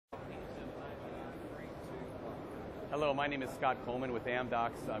Hello, my name is Scott Kolman with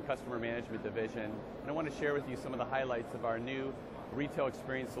Amdocs Customer Management Division, and I want to share with you some of the highlights of our new retail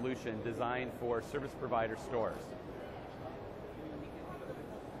experience solution designed for service provider stores.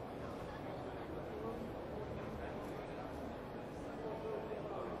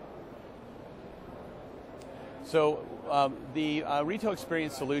 So the retail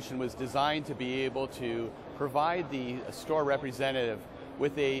experience solution was designed to be able to provide the store representative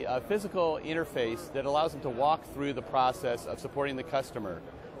with a physical interface that allows them to walk through the process of supporting the customer,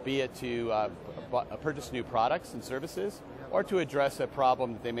 be it to purchase new products and services, or to address a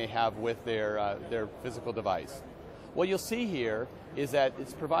problem that they may have with their physical device. What you'll see here is that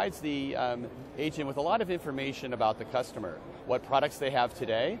it provides the agent with a lot of information about the customer, what products they have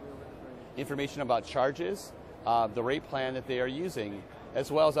today, information about charges, the rate plan that they are using,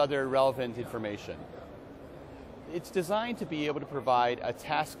 as well as other relevant information. It's designed to be able to provide a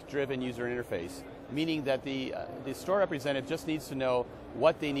task-driven user interface, meaning that the store representative just needs to know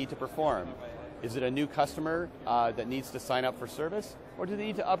what they need to perform. Is it a new customer that needs to sign up for service, or do they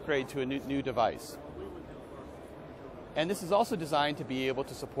need to upgrade to a new device? And this is also designed to be able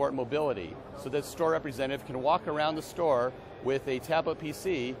to support mobility, so that the store representative can walk around the store with a tablet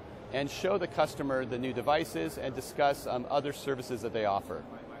PC and show the customer the new devices and discuss other services that they offer.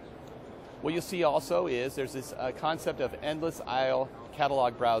 What you'll see also is there's this concept of endless aisle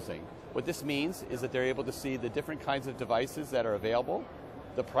catalog browsing. What this means is that they're able to see the different kinds of devices that are available,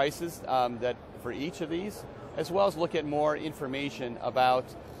 the prices that for each of these, as well as look at more information about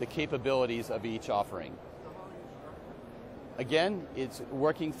the capabilities of each offering. Again, it's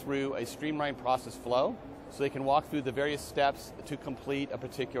working through a streamlined process flow, so they can walk through the various steps to complete a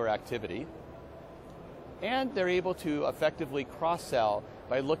particular activity. And they're able to effectively cross-sell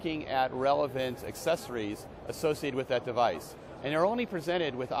by looking at relevant accessories associated with that device. And they're only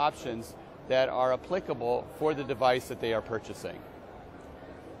presented with options that are applicable for the device that they are purchasing.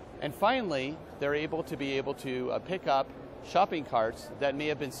 And finally, they're able to pick up shopping carts that may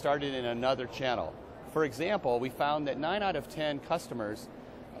have been started in another channel. For example, we found that 9 out of 10 customers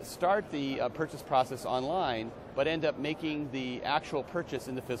start the purchase process online, but end up making the actual purchase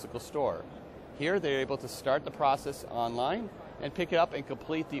in the physical store. Here, they're able to start the process online and pick it up and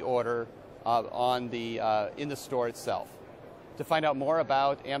complete the order in the store itself. To find out more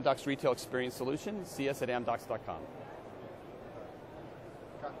about Amdocs Retail Experience Solution, see us at amdocs.com.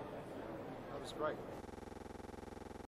 That was great.